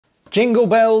Jingle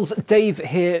bells, Dave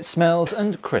here smells,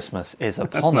 and Christmas is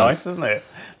upon us. That's nice, isn't it?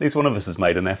 At least one of us has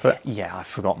made an effort. Yeah, I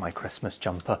forgot my Christmas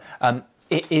jumper.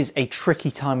 It is a tricky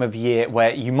time of year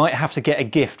where you might have to get a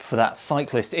gift for that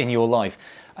cyclist in your life,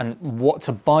 and what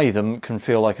to buy them can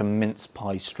feel like a mince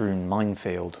pie strewn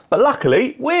minefield. But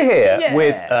luckily, we're here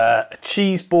with a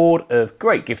cheese board of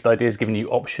great gift ideas, giving you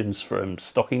options from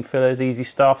stocking fillers, easy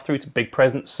stuff, through to big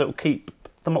presents that will keep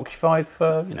them occupied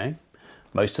for, you know,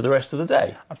 most of the rest of the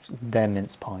day. They're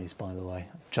mince pies, by the way,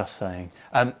 just saying.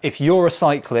 If you're a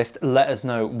cyclist, let us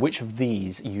know which of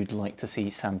these you'd like to see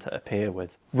Santa appear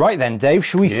with. Right then, Dave,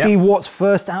 shall we see what's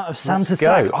first out of Santa's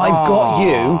sack? I've got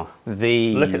you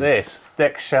these. Look at this,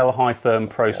 DexShell High Therm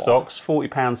Pro socks,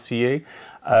 £40 to you.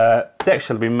 DexShell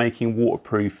have been making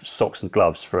waterproof socks and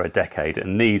gloves for a decade,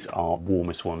 and these are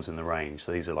warmest ones in the range.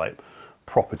 So these are like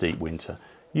proper deep winter.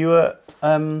 You a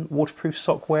waterproof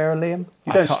sock wearer, Liam?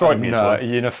 You don't strike me as well. No,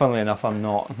 you know, funnily enough, I'm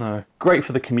not, no. Great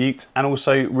for the commute, and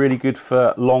also really good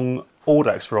for long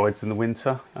Audax rides in the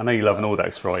winter. I know you love an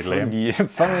Audax ride, Liam. Yeah,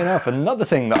 funnily enough, another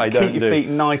thing that I don't do. Keep your feet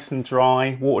nice and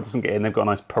dry, water doesn't get in. They've got a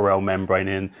nice Perel membrane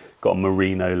in, got a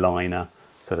merino liner,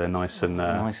 so they're nice and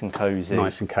cosy.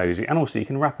 Nice and cosy. And also you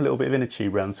can wrap a little bit of inner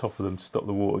tube around the top of them to stop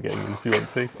the water getting in if you want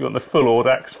to. If you want the full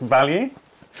Audax value.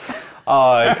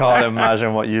 I can't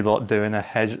imagine what you lot do in a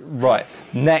hedge. Right,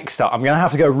 next up, I'm going to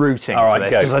have to go routing for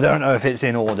this because I don't know if it's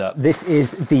in order. This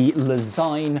is the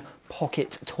Lezyne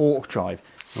Pocket Torque Drive.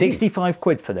 65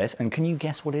 quid for this, and can you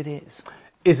guess what it is?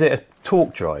 Is it a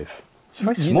torque drive? It's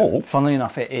very small. You know, funnily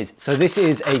enough, it is. So this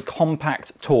is a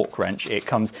compact torque wrench. It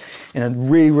comes in a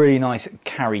really, really nice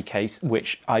carry case,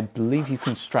 which I believe you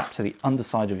can strap to the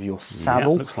underside of your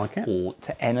saddle. Yeah, looks like it. Or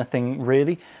to anything,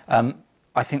 really.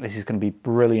 I think this is going to be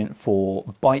brilliant for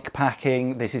bike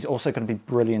packing. This is also going to be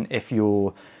brilliant if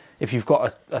you've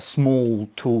got a small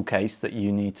tool case that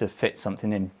you need to fit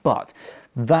something in. But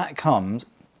that comes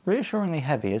reassuringly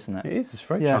heavy, isn't it? It is. It's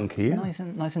very chunky. Yeah.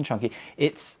 Nice and chunky.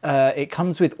 It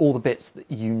comes with all the bits that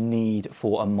you need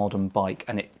for a modern bike,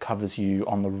 and it covers you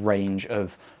on the range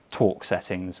of torque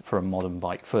settings for a modern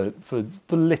bike for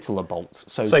the littler bolts.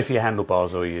 So for your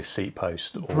handlebars or your seat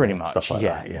post or pretty much stuff like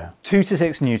that, yeah. 2 to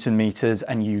 6 Newton meters,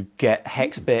 and you get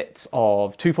hex bits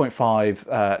of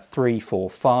 2.5, 3, 4,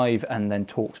 5, and then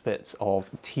Torx bits of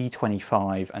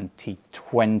T25 and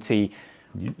T20.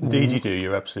 Indeed you do,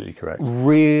 you're absolutely correct.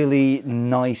 Really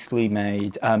nicely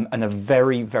made, and a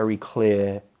very, very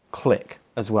clear click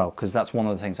as well, because that's one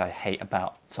of the things I hate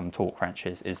about some torque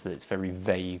wrenches, is that it's very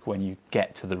vague when you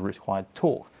get to the required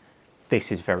torque.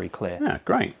 This is very clear. Yeah,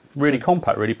 great. Really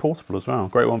compact, really portable as well.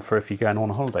 Great one for if you're going on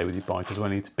a holiday with your bike as well.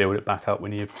 You need to build it back up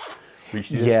when you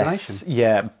reach your destination.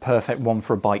 Yeah, perfect one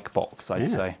for a bike box, I'd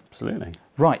say. Absolutely.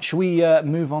 Right, shall we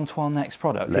move on to our next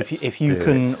product? If you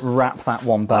can wrap that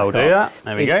one back I'll do that.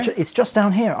 There we go. It's just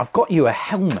down here. I've got you a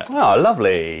helmet. Oh,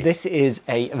 lovely. This is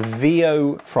a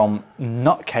VO from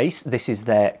Nutcase. This is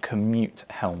their commute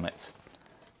helmet.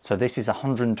 So this is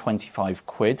 125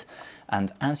 quid.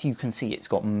 And as you can see, it's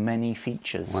got many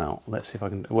features. Well, let's see if I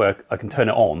can work. I can turn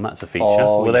it on. That's a feature.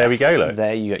 Oh, well, there we go, look.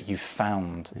 There you go. You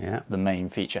found the main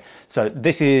feature. So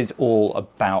this is all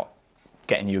about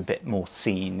getting you a bit more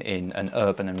seen in an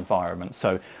urban environment.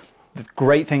 So the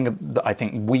great thing that I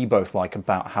think we both like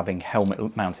about having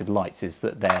helmet mounted lights is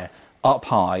that they're up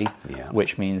high,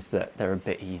 which means that they're a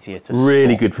bit easier to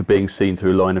really spot. Good for being seen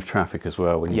through a line of traffic as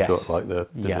well when you've got like the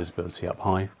visibility up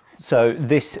high. So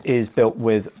this is built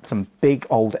with some big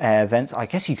old air vents. I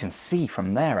guess you can see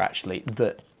from there actually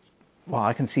that, well,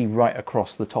 I can see right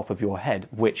across the top of your head,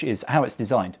 which is how it's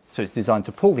designed. So it's designed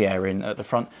to pull the air in at the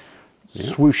front,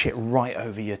 swoosh it right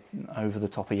over the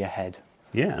top of your head.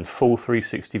 Yeah, and full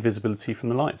 360 visibility from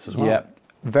the lights as well. Yeah,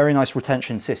 very nice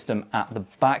retention system at the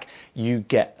back. You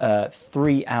get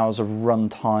 3 hours of run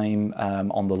time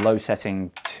on the low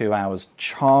setting, 2 hours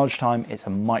charge time. It's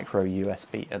a micro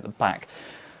USB at the back.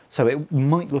 So it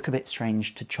might look a bit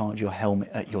strange to charge your helmet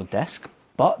at your desk,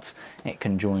 but it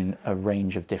can join a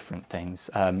range of different things.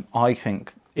 I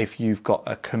think if you've got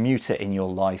a commuter in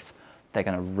your life, they're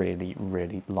going to really,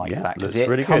 really like that, because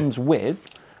it comes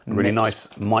with a really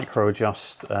nice micro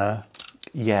adjust back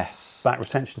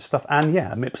retention stuff, and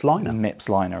a MIPS liner. MIPS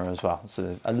liner as well,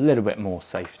 so a little bit more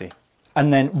safety.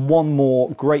 And then one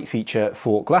more great feature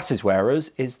for glasses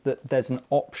wearers is that there's an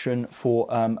option for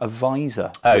a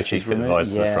visor. Oh, so you fit the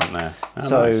visor to the front there. Oh,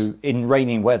 so nice. In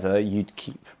rainy weather, you'd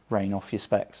keep rain off your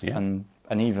specs. And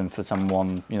even for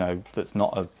someone, you know, that's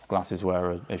not a glasses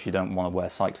wearer, if you don't want to wear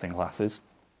cycling glasses,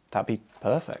 that'd be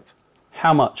perfect.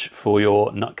 How much for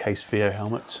your Nutcase VO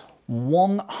helmet?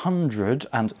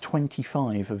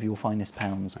 125 of your finest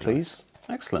pounds, please.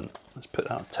 Excellent. Let's put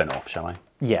that, turn it off, shall I?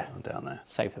 Yeah. Down there.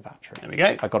 Save the battery. There we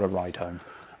go. I got a ride home.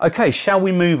 Okay, shall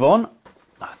we move on?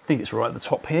 I think it's right at the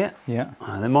top here. Yeah.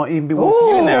 There might even be one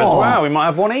for you in there as well. We might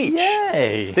have one each.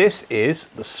 Yay! This is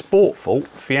the Sportful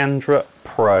Fiandra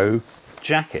Pro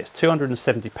jacket. It's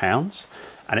 £270,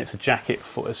 and it's a jacket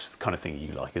for it's the kind of thing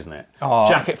you like, isn't it?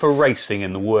 Jacket for racing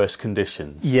in the worst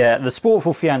conditions. Yeah, the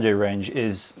Sportful Fiandra range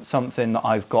is something that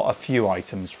I've got a few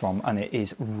items from, and it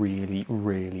is really,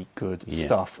 really good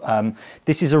stuff.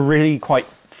 This is a really quite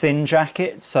thin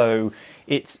jacket, so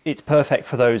it's perfect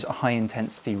for those high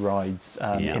intensity rides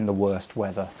in the worst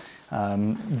weather.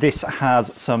 This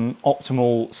has some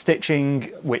optimal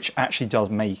stitching, which actually does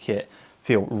make it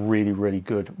feel really, really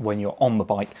good when you're on the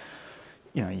bike.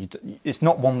 You know, it's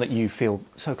not one that you feel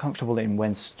so comfortable in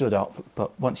when stood up,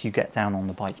 but once you get down on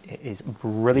the bike, it is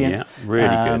brilliant. Yeah,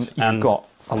 really good. You've got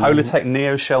Polartec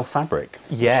Neo Shell fabric,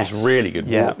 which is really good.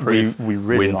 Yeah, waterproof, we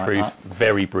really windproof, like that.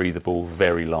 very breathable,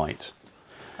 very light.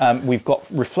 We've got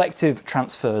reflective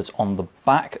transfers on the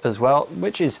back as well,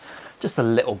 which is just a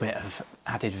little bit of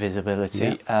added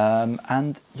visibility.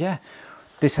 And yeah,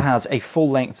 this has a full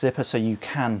length zipper, so you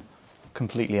can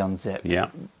completely unzip. Yeah.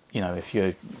 You know, if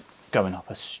you're going up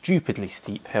a stupidly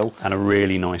steep hill. And a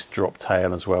really nice drop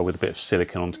tail as well, with a bit of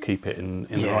silicone on to keep it in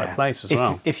the right place as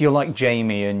well. If you're like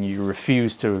Jamie and you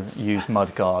refuse to use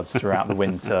mud guards throughout the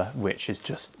winter, which is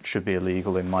should be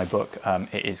illegal in my book,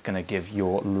 it is going to give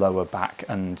your lower back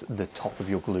and the top of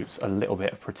your glutes a little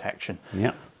bit of protection.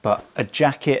 Yeah. But a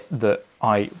jacket that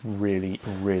I really,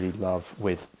 really love,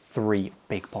 with 3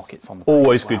 big pockets on the back.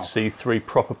 Always as good well. to see 3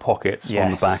 proper pockets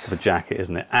on the back of a jacket,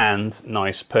 isn't it? And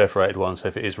nice perforated ones, so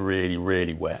if it is really,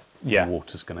 really wet, the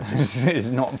water's going to just... It's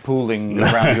not pooling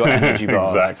around your energy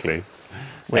bars. Exactly.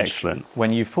 Which, excellent.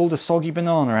 When you've pulled a soggy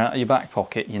banana out of your back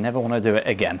pocket, you never want to do it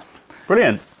again.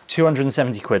 Brilliant.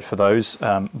 270 quid for those,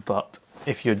 but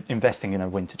if you're investing in a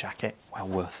winter jacket, well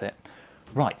worth it.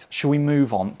 Right, shall we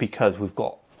move on, because we've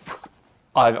got...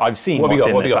 I've seen what's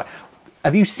in this bag.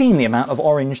 Have you seen the amount of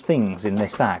orange things in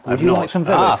this bag? Would you like some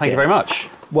Velo skin? Thank you very much.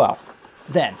 Well,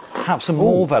 then have some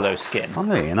more Velo skin.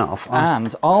 Funnily enough.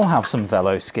 And I'll have some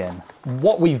Velo skin.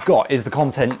 What we've got is the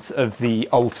contents of the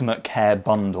Ultimate Care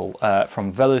bundle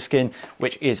from Velo Skin,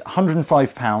 which is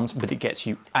 £105, but it gets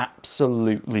you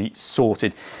absolutely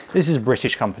sorted. This is a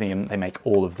British company, and they make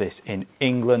all of this in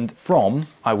England from,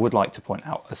 I would like to point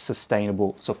out, a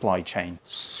sustainable supply chain.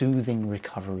 Soothing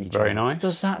recovery gel. Very nice.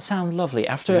 Does that sound lovely?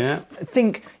 After,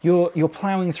 think you're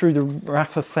ploughing through the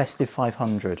Rafa Festive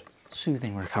 500.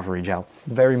 Soothing recovery gel,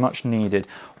 very much needed.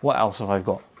 What else have I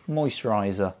got?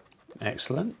 Moisturiser.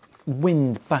 Excellent.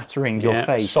 Wind battering your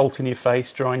face. Salt in your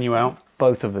face, drying you out.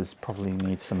 Both of us probably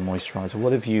need some moisturiser.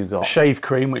 What have you got? Shave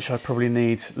cream, which I probably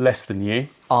need less than you.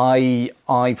 I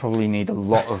probably need a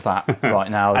lot of that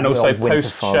right now. And also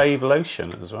post-shave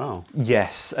lotion as well.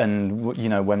 Yes, and you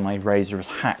know, when my razor has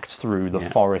hacked through the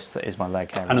forest that is my leg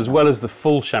hair. And as well as the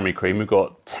full chamois cream, we've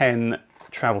got 10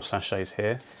 travel sachets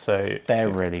here, so they're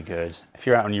really good. If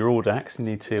you're out on your Audax, you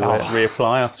need to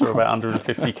reapply after about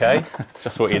 150k. It's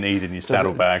just what you need in your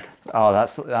saddlebag. Oh,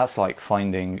 that's like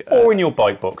finding... or in your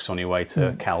bike box on your way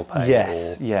to Calpe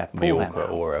or Mallorca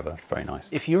or wherever. Very nice.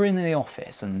 If you're in the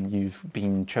office and you've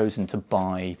been chosen to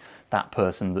buy that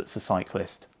person that's a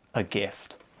cyclist a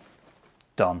gift,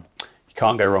 done. You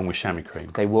can't go wrong with chamois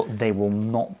cream. They will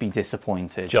not be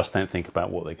disappointed. Just don't think about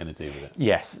what they're going to do with it.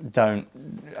 Yes, don't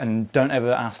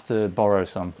ever ask to borrow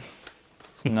some.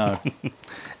 No.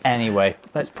 Anyway,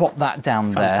 let's pop that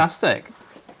down there. Fantastic.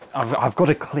 I've got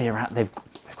to clear out. They've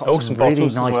got some really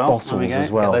nice bottles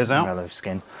as well. Get those out. Velo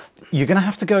Skin. You're going to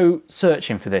have to go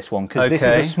searching for this one, because this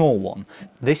is a small one.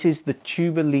 This is the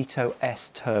Tubolito S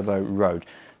Turbo Road.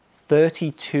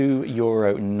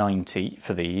 €32.90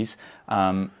 for these.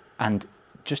 And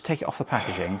just take it off the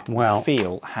packaging. Well,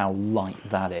 feel how light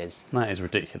that is. That is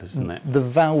ridiculous, isn't it? The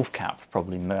valve cap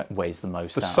probably weighs the most.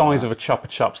 It's the size of a Chupa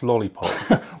Chups lollipop,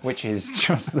 which is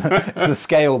just the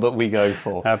scale that we go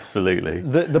for. Absolutely.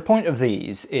 The point of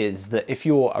these is that if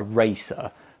you're a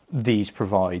racer, these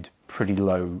provide pretty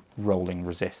low rolling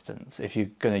resistance. If you're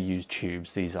going to use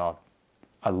tubes, these are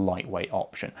a lightweight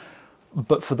option.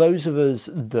 But for those of us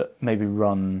that maybe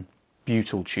run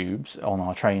butyl tubes on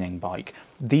our training bike,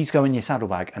 these go in your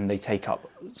saddlebag and they take up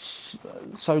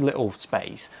so little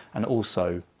space, and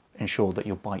also ensure that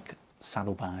your bike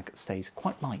saddlebag stays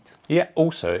quite light. Yeah,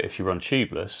 also if you run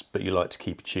tubeless but you like to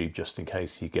keep a tube just in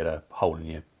case you get a hole in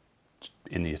your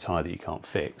tyre that you can't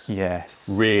fix. Yes.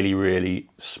 Really, really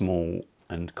small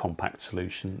and compact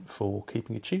solution for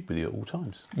keeping a tube with you at all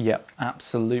times. Yep,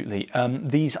 absolutely.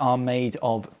 These are made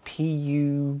of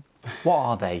PU What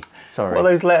are they? Sorry. What are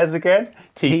those letters again?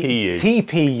 TPU.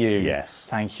 TPU. Yes.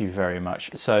 Thank you very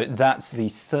much. So that's the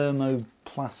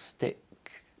thermoplastic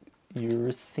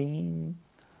urethane.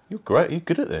 You're great. You're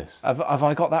good at this. Have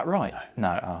I got that right?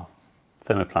 No. Oh.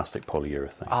 Thermoplastic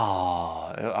polyurethane.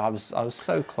 I was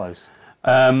so close.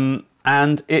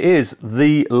 And it is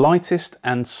the lightest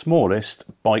and smallest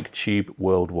bike tube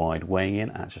worldwide, weighing in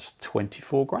at just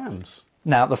 24 grams.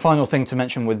 Now, the final thing to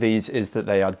mention with these is that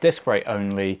they are disc brake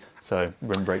only, so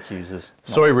rim brake users.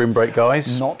 Sorry, rim brake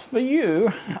guys. Not for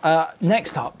you.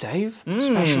 Next up, Dave,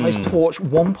 Specialized Torch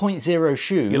 1.0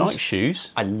 shoes. You like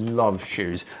shoes? I love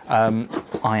shoes.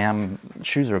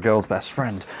 Shoes are a girl's best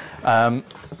friend.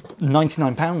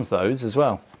 £99 those as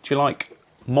well. Do you like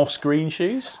moss green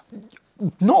shoes?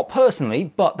 Not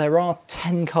personally, but there are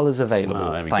 10 colours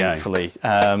available, there we thankfully.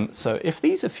 So if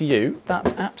these are for you,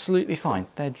 that's absolutely fine.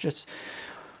 They're just,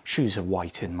 shoes are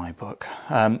white in my book.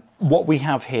 What we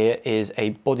have here is a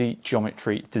body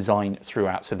geometry design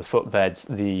throughout. So the footbeds,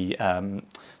 the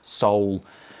sole,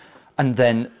 and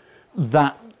then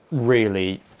that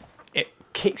really, it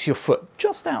kicks your foot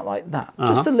just out like that,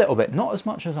 just a little bit, not as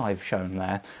much as I've shown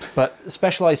there. But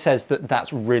Specialized says that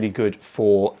that's really good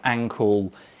for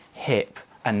ankle, hip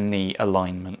and knee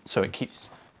alignment, so it keeps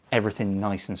everything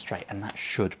nice and straight, and that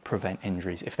should prevent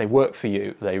injuries. If they work for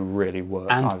you, they really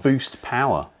work. And boost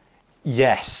power.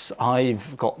 Yes,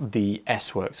 I've got the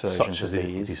S-Works versions Such as of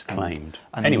these. it is claimed.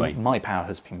 And anyway, my power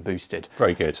has been boosted.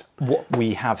 Very good. What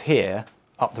we have here,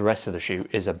 up the rest of the shoe,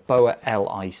 is a BOA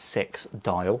Li6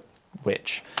 dial,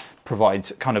 which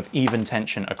provides kind of even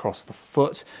tension across the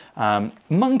foot.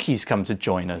 Monkeys come to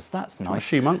join us. That's nice.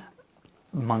 Shoe monk.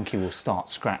 Monkey will start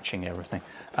scratching everything.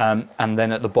 And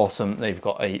then at the bottom, they've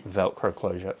got a Velcro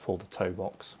closure for the toe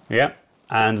box. Yeah,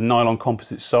 and nylon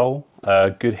composite sole.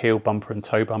 Good heel bumper and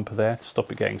toe bumper there to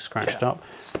stop it getting scratched up.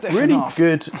 Stiff really enough.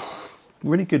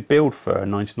 really good build for a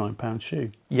 £99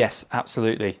 shoe. Yes,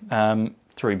 absolutely.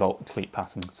 3-bolt cleat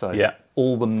pattern. So yeah,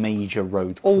 all the major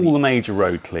road cleats. All the major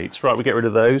road cleats. Right, we get rid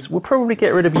of those. We'll probably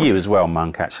get rid of you as well,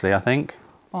 Monk, actually, I think.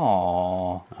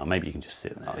 Aww. Oh, maybe you can just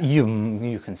sit there.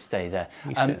 You can stay there.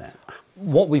 You sit there.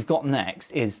 What we've got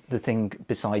next is the thing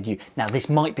beside you. Now, this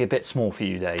might be a bit small for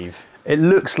you, Dave. It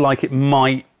looks like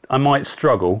I might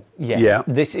struggle. Yes. Yeah.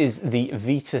 This is the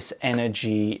Vitus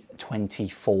Energy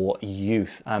 24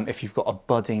 Youth. If you've got a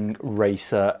budding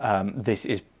racer, this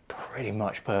is pretty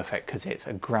much perfect because it's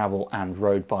a gravel and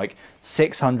road bike.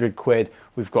 600 quid.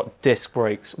 We've got disc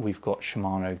brakes. We've got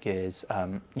Shimano gears.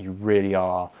 You really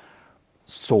are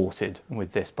sorted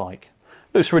with this bike.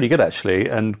 Looks really good actually,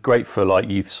 and great for like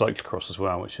youth cyclocross as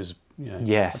well, which is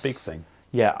a big thing.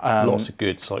 Yeah, lots of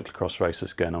good cyclocross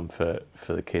races going on for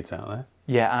the kids out there.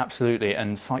 Yeah, absolutely,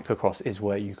 and cyclocross is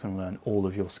where you can learn all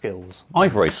of your skills.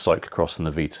 I've raced cyclocross in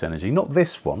the Vitus Energy, not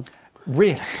this one.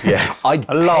 Really? Yes, a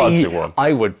larger one.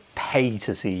 I would pay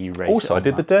to see you race. Also, I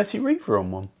did the Dirty Reaver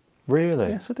on one. Really?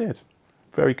 Yes, I did.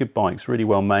 Very good bikes, really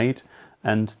well made,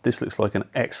 and this looks like an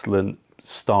excellent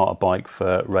starter bike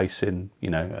for racing,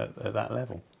 at that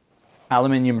level.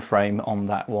 Aluminium frame on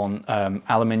that one,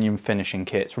 aluminium finishing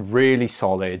kits, really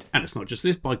solid. And it's not just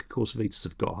this bike, of course. Vitus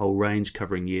have got a whole range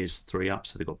covering years 3 up,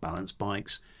 so they've got balance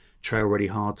bikes, trail ready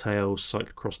hardtails,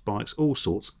 cyclocross bikes, all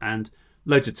sorts, and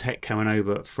loads of tech coming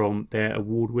over from their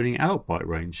award-winning adult bike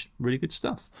range. Really good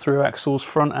stuff. Through axles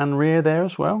front and rear there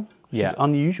as well. Yeah,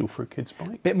 unusual for a kid's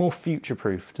bike. Bit more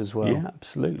future-proofed as well. Yeah,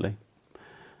 absolutely.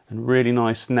 And really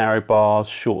nice narrow bars,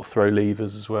 short throw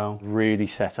levers as well. Really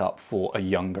set up for a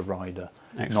younger rider,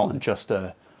 Excellent. Not just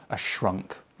a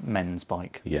shrunk men's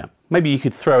bike. Yeah. Maybe you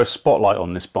could throw a spotlight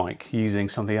on this bike using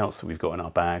something else that we've got in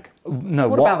our bag. No,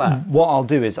 what about that? What I'll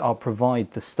do is I'll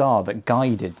provide the star that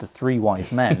guided the 3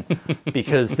 wise men,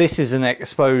 because this is an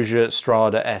Exposure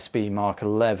Strada SB Mark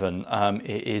 11.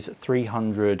 It is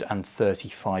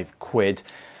 335 quid,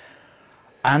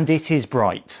 and it is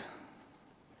bright.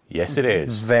 Yes, it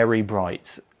is. Very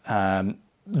bright.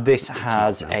 This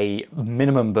has a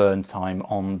minimum burn time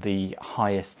on the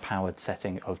highest powered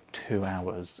setting of 2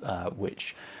 hours,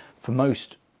 which for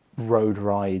most road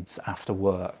rides after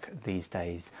work these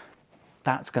days,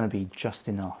 that's going to be just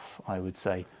enough, I would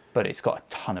say. But it's got a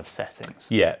ton of settings.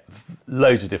 Yeah,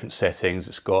 loads of different settings.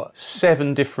 It's got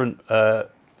 7 different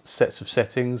sets of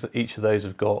settings. Each of those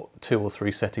have got 2 or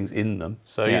 3 settings in them.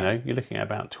 So, you're looking at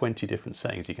about 20 different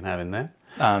settings you can have in there.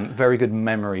 Very good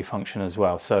memory function as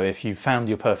well. So if you found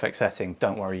your perfect setting,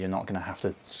 don't worry, you're not going to have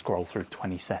to scroll through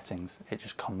 20 settings. It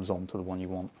just comes on to the one you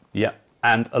want. Yeah,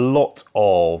 and a lot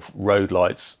of road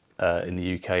lights in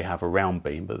the UK have a round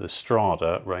beam, but the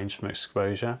Strada range from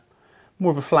Exposure,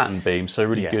 more of a flattened beam, so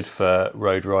really good for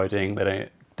road riding. They don't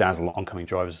dazzle oncoming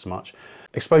drivers as much.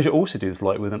 Exposure also do this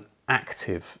with an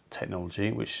active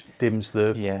technology, which dims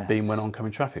the beam when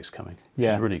oncoming traffic's coming, which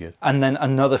is really good. And then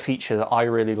another feature that I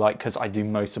really like, because I do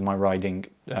most of my riding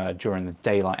during the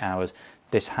daylight hours,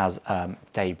 this has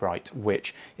Day Bright,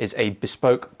 which is a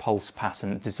bespoke pulse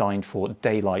pattern designed for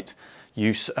daylight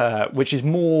use, which is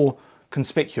more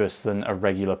conspicuous than a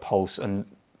regular pulse and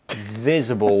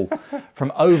visible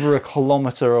from over 1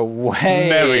 kilometre away.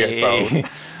 Never gets old.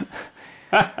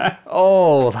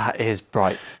 Oh, that is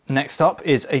bright. Next up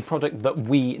is a product that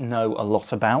we know a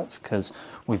lot about because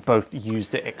we've both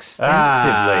used it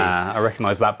extensively. I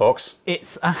recognise that box.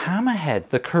 It's a hammerhead,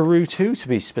 the Karoo 2 to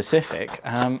be specific.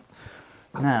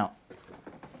 Now,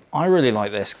 I really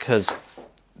like this because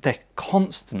they're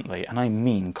constantly, and I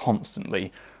mean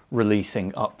constantly,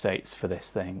 releasing updates for this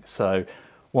thing. So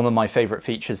one of my favourite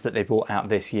features that they brought out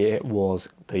this year was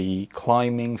the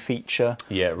climbing feature.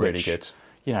 Yeah, really which, good.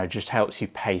 You know, just helps you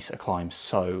pace a climb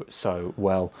so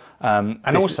well.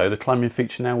 And also, the climbing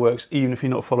feature now works even if you're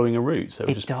not following a route. So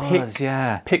it just does,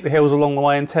 pick the hills along the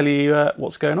way and tell you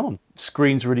what's going on.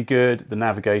 Screen's really good. The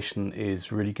navigation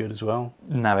is really good as well.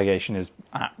 Navigation is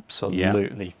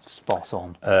absolutely spot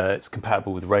on. It's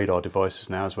compatible with radar devices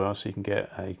now as well, so you can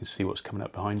you can see what's coming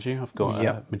up behind you. I've got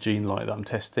a Magene light that I'm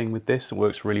testing with this. It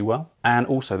works really well. And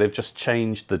also, they've just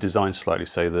changed the design slightly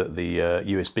so that the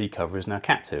USB cover is now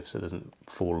captive, so it doesn't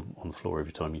fall on the floor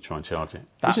every time you try and charge it,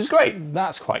 which is great.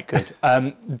 That's quite good.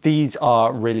 These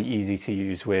are really easy to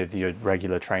use with your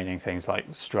regular training things like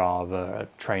Strava,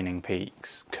 Training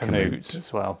Peaks, Komoot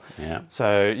as well. Yeah.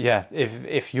 So yeah,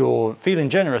 if you're feeling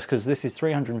generous, because this is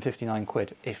 359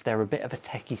 quid, if they're a bit of a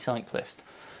techie cyclist,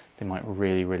 they might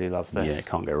really love this. Yeah, it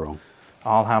can't go wrong.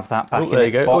 I'll have that back in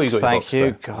its box. Thank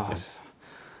you. God,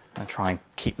 I'll try and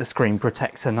keep the screen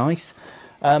protector nice.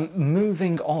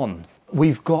 Moving on,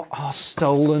 we've got our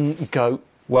Stolen Goat.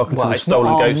 Welcome to the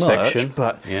Stolen Goat section.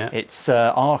 But it's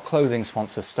our clothing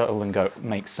sponsor, Stolen Goat,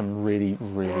 makes some really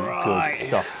good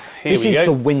stuff. This is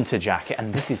the winter jacket,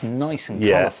 and this is nice and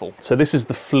colourful. So this is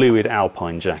the Fluid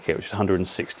Alpine jacket, which is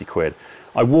 160 quid.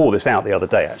 I wore this out the other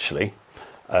day, actually,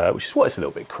 which is why it's a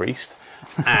little bit creased.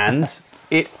 And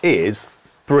it is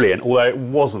brilliant, although it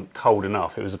wasn't cold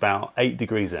enough. It was about 8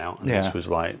 degrees out, and this was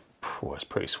like, it's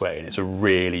pretty sweaty. And it's a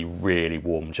really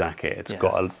warm jacket. It's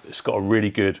got a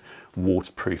really good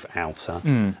waterproof outer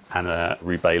and a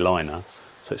rebay liner,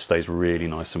 so it stays really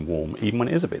nice and warm, even when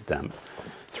it is a bit damp.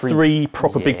 Three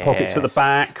proper big pockets at the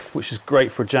back, which is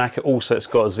great for a jacket. Also, it's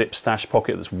got a zip stash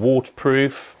pocket that's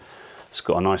waterproof. It's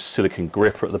got a nice silicone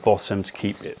gripper at the bottom to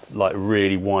keep it, like a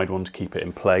really wide one to keep it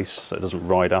in place so it doesn't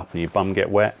ride up and your bum get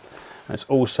wet. And it's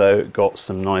also got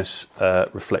some nice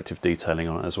reflective detailing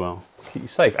on it as well. Keep you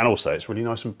safe. And also, it's really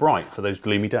nice and bright for those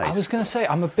gloomy days. I was going to say,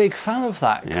 I'm a big fan of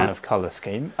that kind of colour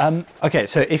scheme. Okay,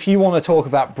 so if you want to talk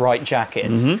about bright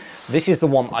jackets, this is the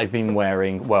one I've been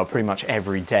wearing, well, pretty much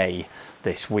every day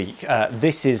this week.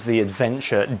 This is the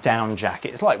Adventure down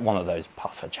jacket. It's like one of those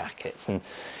puffer jackets, and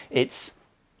it's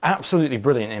absolutely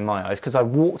brilliant in my eyes because I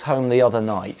walked home the other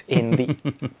night in the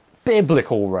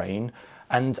biblical rain,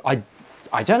 and I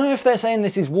don't know if they're saying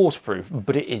this is waterproof,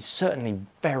 but it is certainly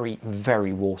very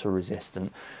water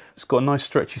resistant. It's got nice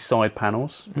stretchy side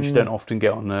panels, which you don't often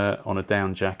get on a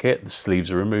down jacket. The sleeves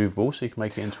are removable, so you can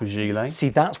make it into a gilet. See,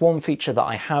 that's one feature that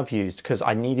I have used because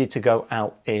I needed to go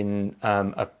out in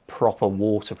a proper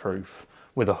waterproof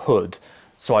with a hood.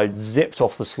 So I zipped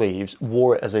off the sleeves,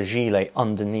 wore it as a gilet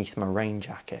underneath my rain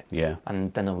jacket. Yeah.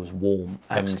 And then it was warm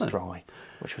and dry,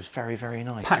 which was very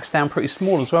nice. Packs down pretty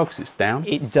small as well because it's down.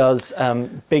 It does.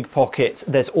 Big pockets.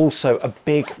 There's also a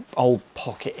big old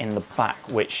pocket in the back,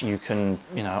 which you can,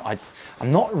 you know,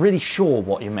 I'm not really sure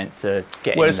what you're meant to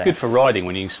get in there. Well, it's good for riding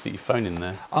when you stick your phone in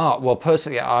there. Ah, well,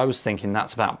 personally, I was thinking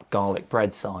that's about garlic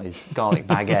bread sized, garlic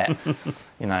baguette,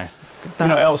 you know. You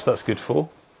know what else that's good for?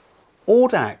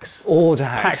 Audax.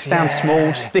 Packs down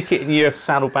small, stick it in your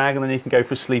saddlebag, and then you can go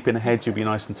for a sleep in a hedge. You'll be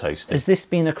nice and toasty. Has this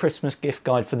been a Christmas gift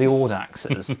guide for the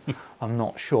Audaxes? I'm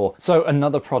not sure. So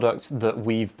another product that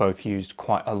we've both used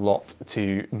quite a lot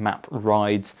to map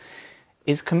rides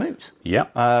is Komoot. Yeah.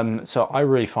 So I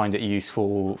really find it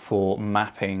useful for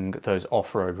mapping those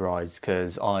off-road rides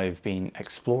because I've been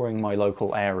exploring my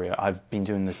local area. I've been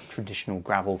doing the traditional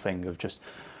gravel thing of just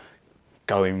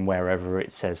going wherever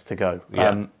it says to go.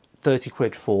 Yeah. 30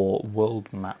 quid for world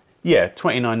map. Yeah,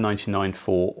 $29.99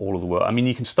 for all of the world. I mean,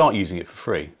 you can start using it for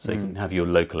free, so you can have your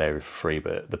local area for free,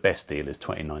 but the best deal is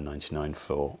 $29.99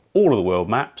 for all of the world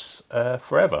maps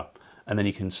forever. And then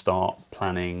you can start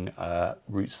planning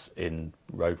routes in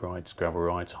road rides, gravel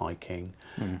rides, hiking.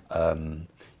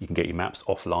 You can get your maps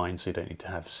offline, so you don't need to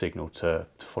have signal to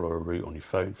follow a route on your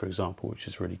phone, for example, which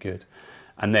is really good.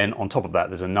 And then on top of that,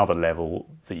 there's another level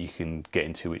that you can get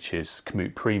into, which is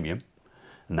Komoot Premium.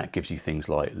 And that gives you things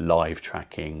like live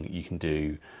tracking. You can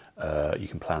do, you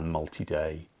can plan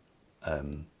multi-day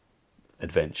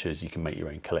adventures. You can make your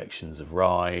own collections of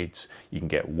rides. You can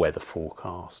get weather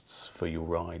forecasts for your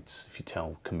rides. If you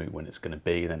tell Komoot when it's going to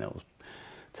be, then it'll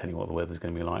tell you what the weather's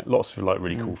going to be like. Lots of like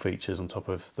really cool features on top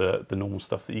of the normal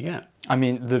stuff that you get. I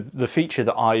mean, the feature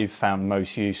that I've found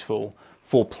most useful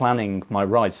for planning my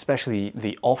rides, especially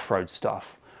the off-road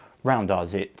stuff, round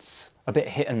us, it's a bit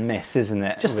hit and miss, isn't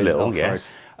it? Just a little,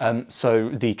 yes. So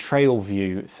the trail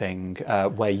view thing,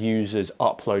 where users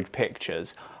upload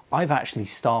pictures, I've actually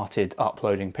started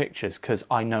uploading pictures because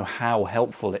I know how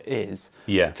helpful it is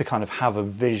to kind of have a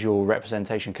visual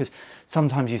representation. Because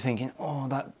sometimes you're thinking, oh,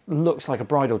 that looks like a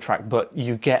bridle track, but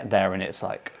you get there and it's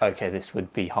like, okay, this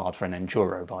would be hard for an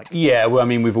enduro bike. Yeah, well, I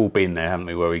mean, we've all been there, haven't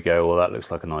we, where we go, well, that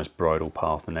looks like a nice bridle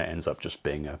path, and it ends up just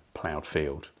being a ploughed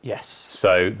field. Yes.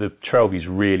 So the trail view is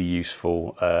really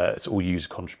useful. It's all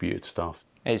user-contributed stuff.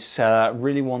 It's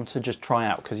really one to just try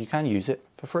out because you can use it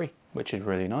for free, which is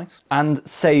really nice. And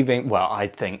saving, well, I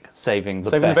think saving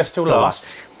the best till last.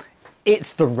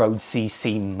 It's the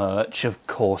Road.cc merch, of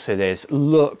course it is.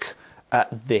 Look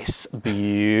at this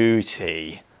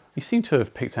beauty. You seem to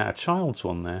have picked out a child's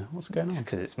one there. What's going on? It's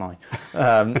because it's mine.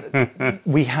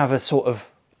 We have a sort of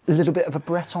a little bit of a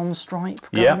Breton stripe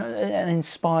going, an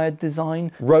inspired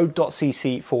design.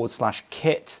 road.cc/kit.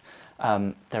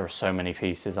 There are so many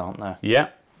pieces, aren't there? Yeah.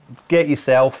 Get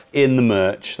yourself in the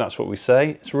merch, that's what we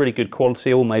say. It's really good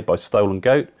quality, all made by Stolen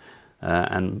Goat,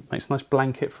 and makes a nice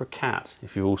blanket for a cat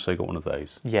if you've also got one of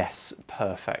those. Yes,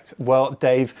 perfect. Well,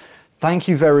 Dave, thank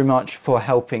you very much for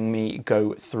helping me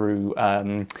go through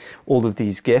all of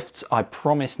these gifts. I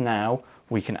promise now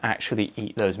we can actually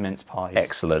eat those mince pies.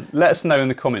 Excellent. Let us know in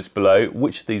the comments below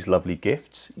which of these lovely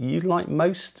gifts you like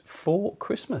most for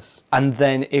Christmas. And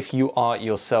then if you are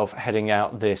yourself heading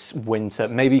out this winter,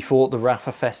 maybe for the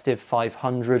Rafa Festive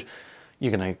 500,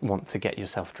 you're going to want to get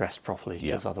yourself dressed properly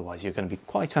because otherwise you're going to be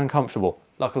quite uncomfortable.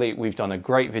 Luckily, we've done a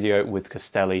great video with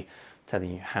Castelli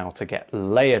telling you how to get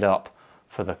layered up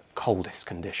for the coldest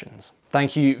conditions.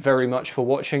 Thank you very much for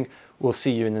watching. We'll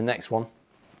see you in the next one.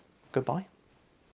 Goodbye.